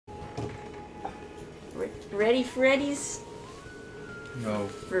Ready, Freddy's? No.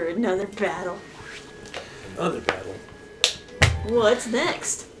 For another battle. Another battle. What's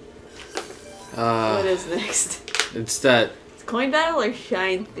next? What is next? It's that. It's coin battle or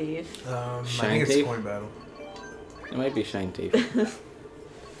shine thief? I Shine think it's Thief? coin battle. It might be Shine Thief.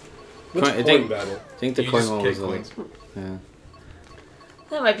 What's I coin think- battle? I think the You coin just one get was like. coins. Yeah.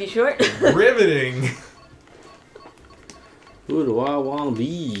 That might be short. Riveting. Who do I want to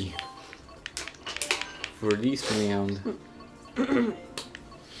be for this round? Yeah,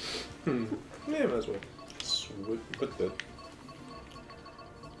 might as well. Put the.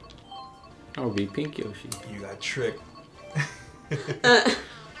 I'll be Pink Yoshi. You got tricked.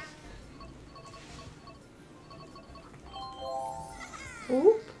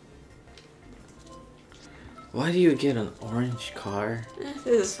 Oop. Why do you get an orange car? This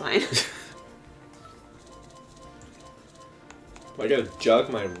is fine. I gotta jog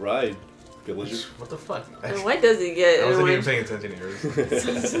my ride, villager. What the fuck? And what does he get? I wasn't even Orange? paying attention here. It's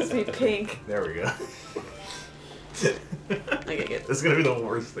supposed to be pink. There we go. Okay, good. This is gonna be the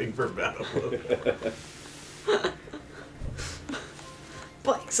worst thing for battle.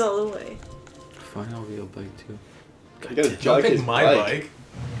 Bikes all the way. Fine, I'll be a bike too. I gotta Don't jog pick his my bike.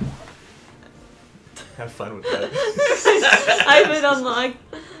 Have fun with that.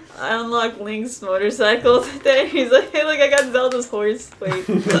 I unlocked Link's motorcycle today. He's like, hey, look, I got Zelda's horse. Wait.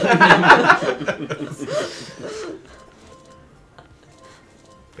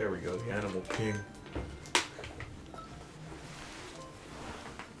 There we go, the animal king.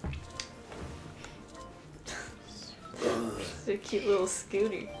 It's a cute little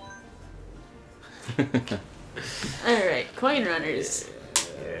scooter. Alright, coin runners.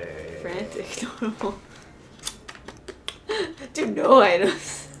 Frantic, normal. Dude, no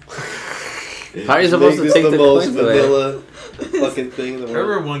items. How are you supposed to Make take this the most coins away? vanilla fucking thing in the I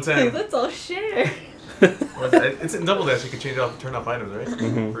remember world. one Like, time, let's all share. it's in Double Dash, you can change off, turn off items, right?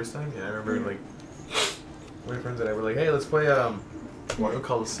 Mhm. First time? Yeah, I remember like, my friends and I were like, hey, let's play Mario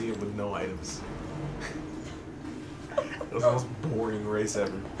Coliseum with no items. It was the most boring race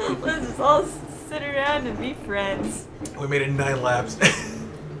ever. Let's just all sit around and be friends. We made it 9 laps.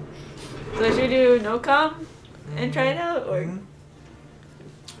 So should we do no com and try it out, or? Mhm.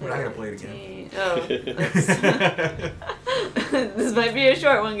 We're not gonna play it again. Oh, that's- this might be a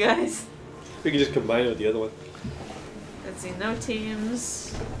short one, guys. We can just combine it with the other one. Let's see, no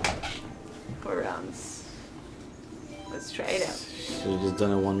teams, 4 rounds. Let's try it out. Should have just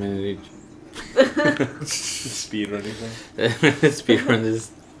done it 1 minute each. Speed running thing. Speedrun this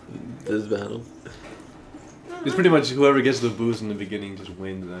battle. It's pretty much whoever gets the boost in the beginning just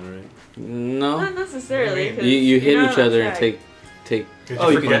wins then, right? No. Not necessarily. You 'cause You hit you're not each on other and track. take Did Oh,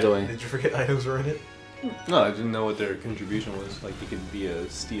 you you forget? coins away. Did you forget items were in it? No, I didn't know what their contribution was. Like, it could be a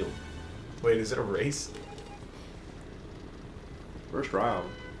steal. Wait, is it a race? First round.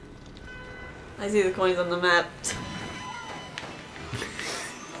 I see the coins on the map.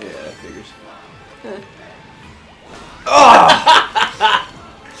 Yeah, that figures.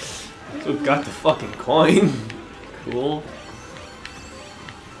 So got the fucking coin. Cool.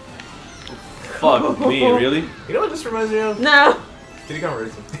 Fuck me, really? You know what this reminds me of? No! Diddy Kong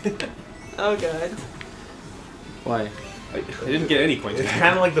Racing. Oh god. Why? I didn't get any coins. It's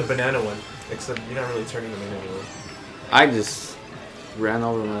kind of like the banana one, except you're not really turning them in anymore. I just ran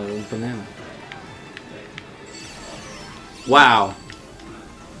over my own banana. Wow.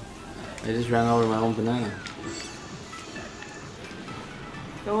 I just ran over my own banana.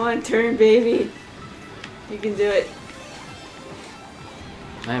 Go on, turn, baby. You can do it.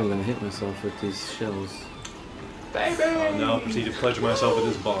 I am gonna hit myself with these shells. Baby! I'll now proceed to pleasure myself with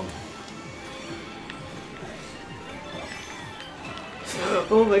this bomb.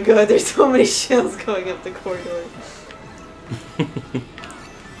 Oh my god, there's so many shells going up the corridor.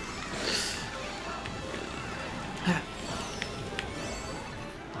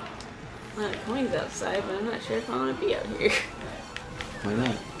 A lot of coins outside, but I'm not sure if I want to be out here. Why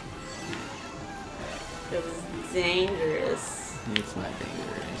not? It's dangerous. It's not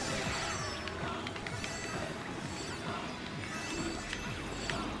dangerous.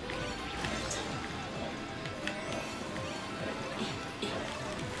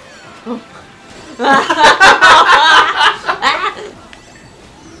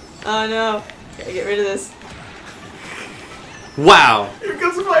 Oh no. Gotta get rid of this. Wow! Here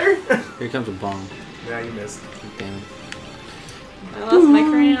comes the fire! Here comes a bomb. Yeah, you missed. Damn it. I lost my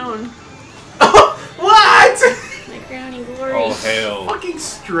crown. What? My crowning glory. Oh, hell. Fucking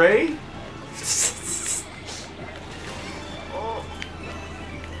stray?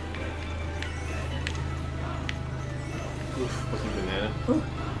 Oof, fucking banana.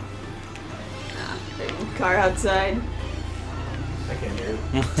 car outside. I can't hear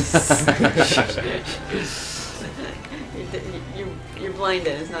it. You're blind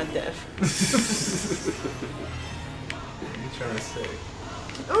and it's not deaf. What are you trying to say?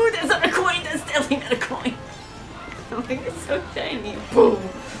 Ooh, that's not a coin! That's definitely not a coin! I'm like, it's so shiny. Boom!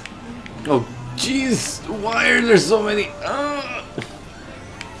 Oh, jeez! Why are there so many? And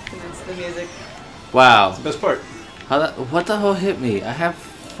that's the music. Wow. That's the best part. What the hell hit me? I have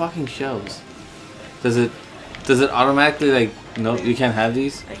fucking shells. Does it automatically like no? You can't have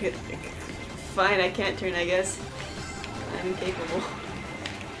these. Fine, I can't turn. I guess I'm incapable.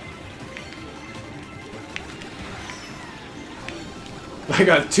 I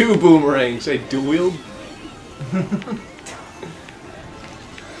got 2 boomerangs. I dual wield. Alright,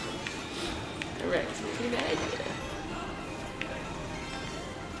 so see that idea.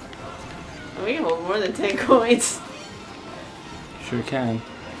 Oh, we can hold more than 10 coins. Sure can.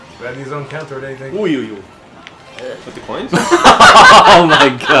 Glad these don't count toward anything. Ooh, you. With the coins? Oh my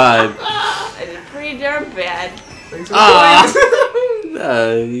god. I did pretty darn bad. Thanks for the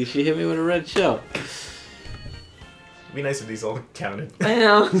coins. She hit me with a red shell. It'd be nice if these all counted. I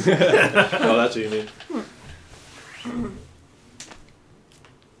know. Oh, that's what you mean.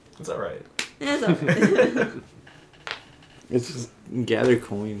 It's alright. It's alright. It's just gather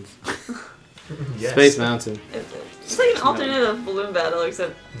coins. Yes. Space Mountain. It's like an alternative balloon battle,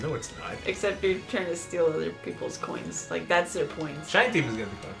 except No, it's not. you're trying to steal other people's coins. Like, that's their points. Shiny Thief is gonna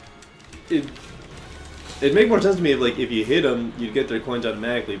be fun. It'd make more sense to me if you hit them, you'd get their coins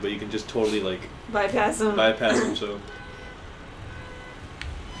automatically, but you can just totally like Bypass them. bypass them. So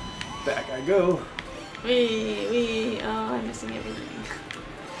back I go. Oh, I'm missing everything.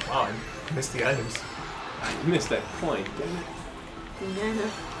 Wow, I missed the items. I missed that coin. Damn it. Banana.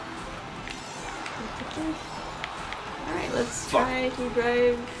 Alright, let's try to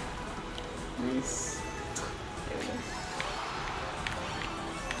drive. Nice. There we go.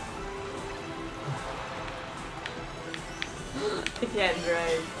 I can't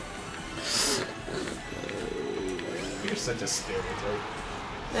drive. You're such a stereotype.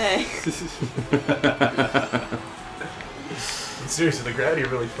 Hey. And seriously, the gravity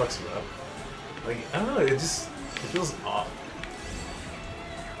really fucks you up. Like, I don't know, it feels off.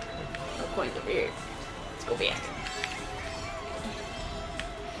 No coins over here. Let's go back.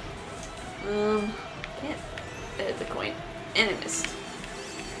 Can't. There's a coin. And I missed.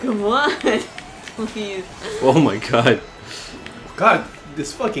 Come on! Please. Oh my god. God,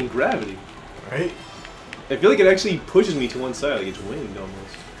 this fucking gravity. Right? I feel like it actually pushes me to one side, like it's wind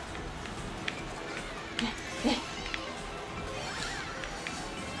almost.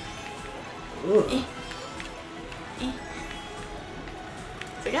 Ugh.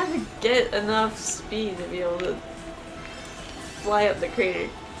 So I gotta get enough speed to be able to fly up the crater.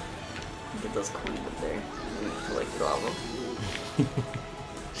 Get those coins up there. And collect all of them.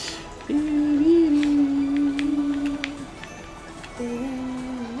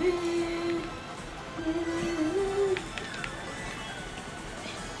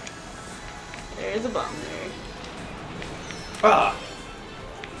 There's a bomb there. Ah!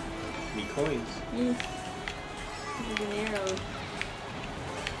 Me coins. There's an arrow.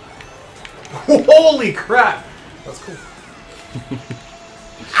 Holy crap! That's cool.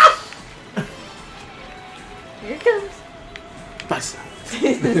 Here it comes. Basta.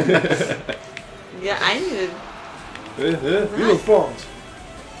 Yeah, I needed. Real phones.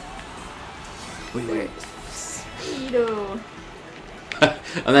 Wait. Speedo.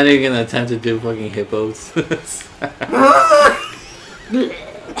 I'm not even gonna attempt to do fucking hippos. It's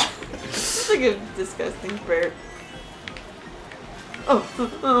like a disgusting burp.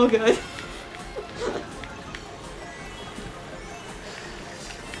 Oh god.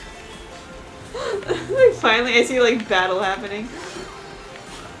 Like finally I see like battle happening.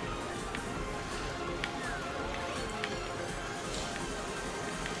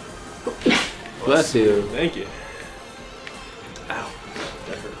 Bless you. Thank you. Ow.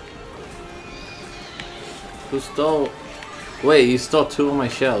 That hurt. Who stole? Wait, you stole 2 of my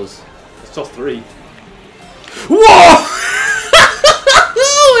shells. I stole 3. Whoa!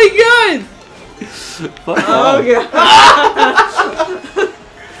 Oh my god! Fuck Oh off. god.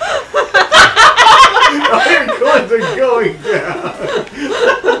 All your coins are going down.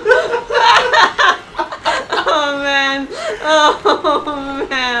 Oh man. Oh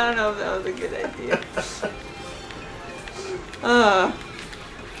man. I don't know if that was a good idea.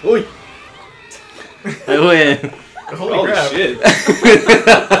 Oi! I win. Holy crap. Shit.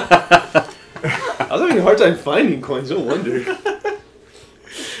 I was having a hard time finding coins, no wonder.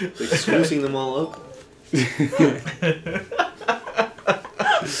 Like swoosing them all up. That's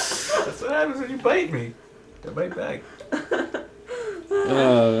what happens when you bite me. Get right back.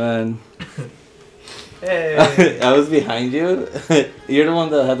 Oh man. Hey. I was behind you. You're the one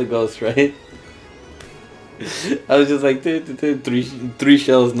that had the ghost, right? I was just like three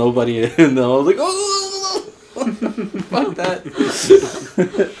shells, nobody, and I was like, oh, fuck that.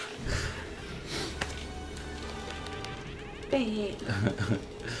 Bang.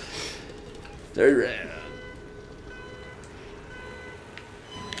 Third round.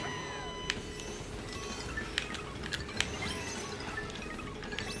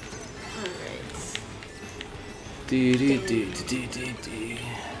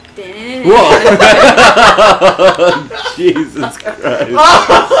 Whoa! Jesus Christ!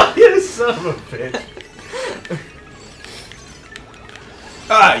 Oh, you son of a bitch!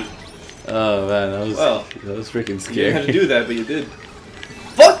 Aye. Oh man, that was freaking You scary. didn't have to do that, but you did.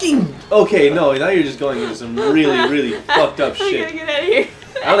 Fucking. Okay, no. Now you're just going into some really fucked up I shit. gotta get out of here.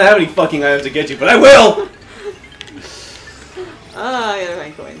 I don't have any fucking items to get you, but I will. Ah, I gotta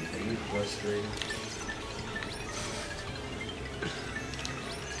find coins. Frustrating.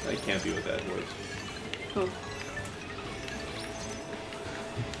 I can't be with that voice. Oh.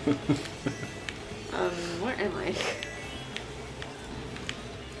 Where am I?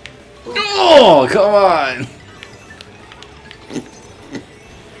 Oh, come on!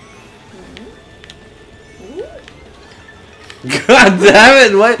 God damn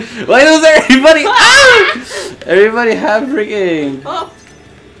it! Why does everybody? Ah! Everybody have freaking Oh!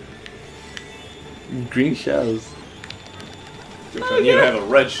 green shells. I need to have a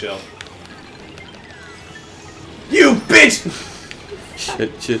red shell. You bitch!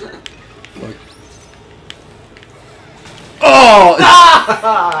 Shit. Fuck. Oh!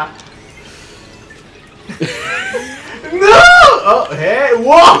 No! Oh, hey!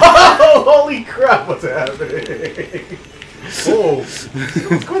 Whoa! Holy crap! What's happening? Oh! What's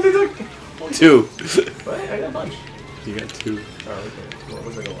going on? Two. What? I got a bunch. You got two. Oh, okay. What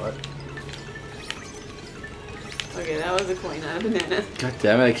was like a lot? Okay, that was a coin, not a banana. God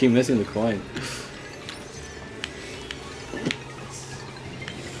damn it! I keep missing the coin.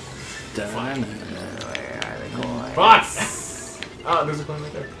 Damn. Where are the coins? Fuck! Oh, there's a coin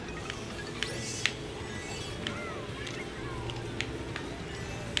right there.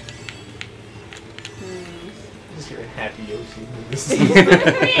 Just hear a happy Yoshi.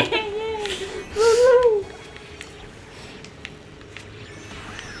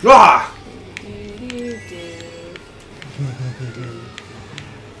 Ah!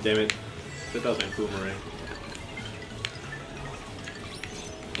 Damn it. That was my boomerang.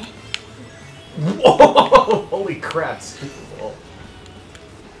 Whoa! Holy crap! Stupid wall.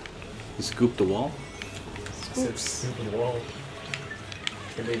 You scooped the wall? I said stupid wall.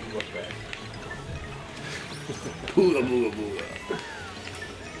 It made me look back. Booga booga booga.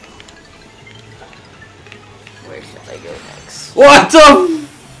 Where should I go next? What the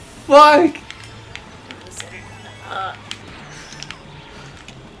fuck?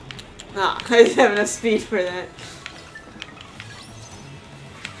 Ah, I just have enough speed for that.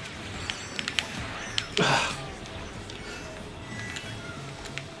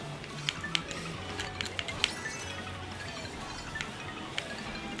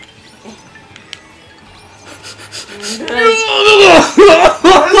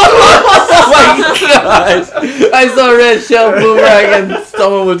 Oh my gosh! I saw a red shell boomerang and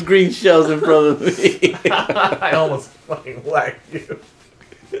someone with green shells in front of me. I almost fucking whacked you.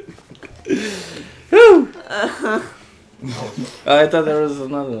 Whew. I thought there was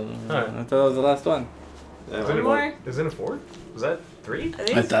another one. Alright. I thought that was the last one. Is One it more? Is it a 4? Was that 3? I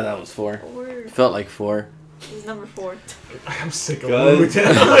think I thought that was 4. 4. Felt like 4. This is number 4. I'm sick of God.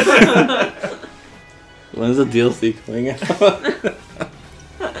 Wu-Tang. When's the DLC coming out?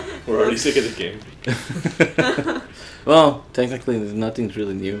 We're already sick of the game. Well, technically, nothing's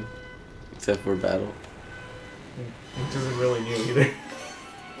really new except for battle. Which isn't really new either.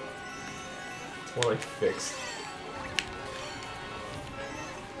 It's more like fixed.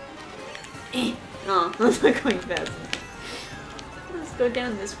 Oh, I'm not going fast. Let's go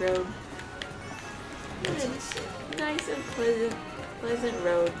down this road. Nice and pleasant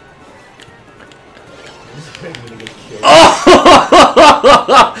road. This is making me get killed.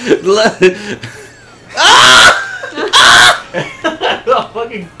 Don't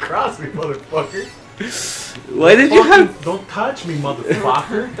fucking cross me, motherfucker. Why did you have? Don't touch me,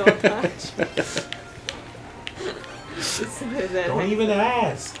 motherfucker. Don't touch. Don't even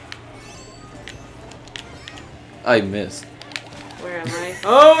ask. I missed. Where am I?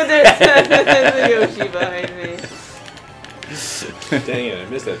 Oh, there's a Yoshi behind me. Dang it, I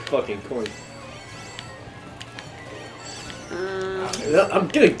missed that fucking coin. I'm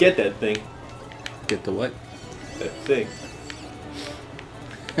gonna get that thing. Get the what? That thing.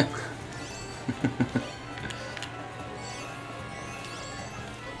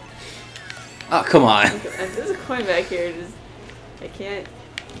 Oh, come on. There's a coin back here. Just, I can't.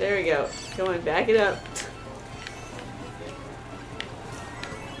 There we go. Come on, back it up.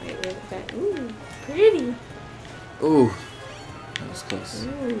 Wait, where's it back? Ooh, pretty. Ooh. That was close.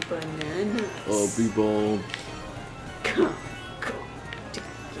 Ooh, bananas. Oh, B-bomb. Come.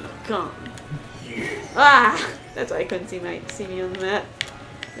 Come. Ah! That's why I couldn't see me on the map.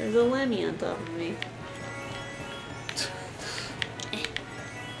 There's a Lemmy on top of me.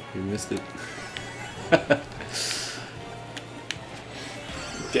 You missed it.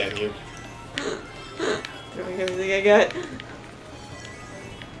 Damn you. Throwing everything I got.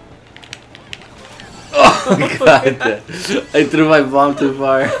 Oh, God. I threw my bomb too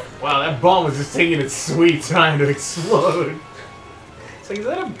far. Wow, that bomb was just taking its sweet time to explode. It's like, is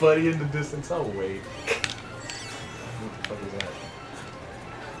that a buddy in the distance? I'll wait. What the fuck is that?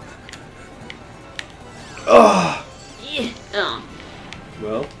 Oh! Yeah. Oh.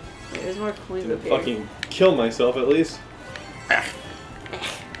 Well, Wait, there's more coins didn't up here. fucking kill myself at least.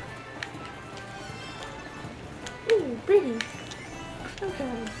 Ooh, pretty. Oh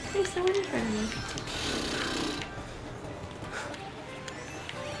god, there's someone in front of me.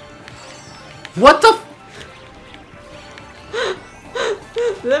 What the f-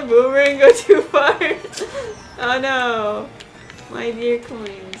 Did that boomerang go too far? Oh no. My dear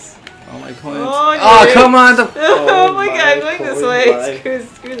coins. Oh, my coins. Oh, Oh, dear. come on. Oh, my god, I'm going this coin way.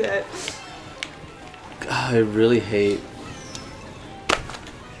 life. Screw that. God, I really hate.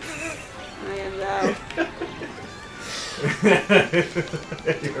 I am thou.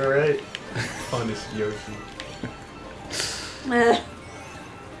 You're right. Honest Yoshi.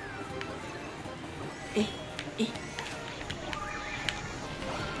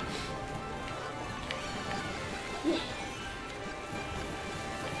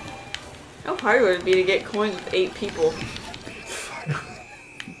 How hard would it be to get coins with 8 people?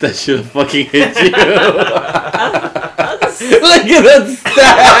 That should have fucking hit you. I'll just... Look at that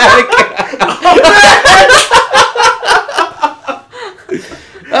stack!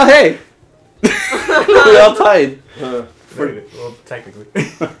 Oh, hey! We all tied. Well, technically.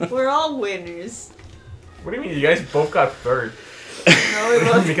 We're all winners. What do you mean? You guys both got third. No, we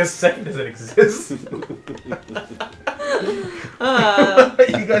both... Because second doesn't exist. You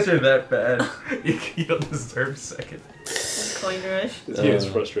guys are that bad. You don't deserve second. Coin rush. He is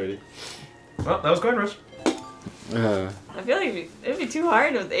frustrating. Well, that was Coin Rush. I feel like it'd be too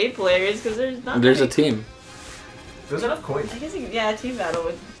hard with 8 players because there's not. There's a many... team. There's enough coins. I guess yeah, a team battle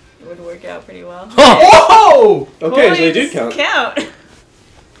would work out pretty well. Oh! Okay, so they Coins did count.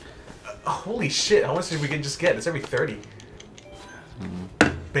 Holy shit, how much did we just get? It's every 30.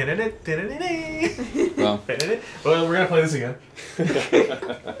 Well, Well, we're gonna play this again.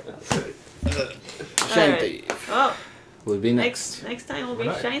 Shanty Well, would be next. next time we'll We're be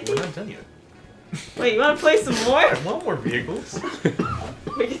not, Shanty. we're not done yet. Wait, you want to play some more? I want more vehicles.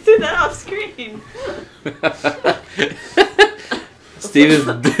 We can do that off screen.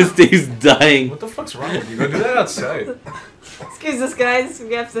 Steve's dying. What the fuck's wrong with you? Go do that outside. Excuse us, guys.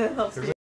 We have to help.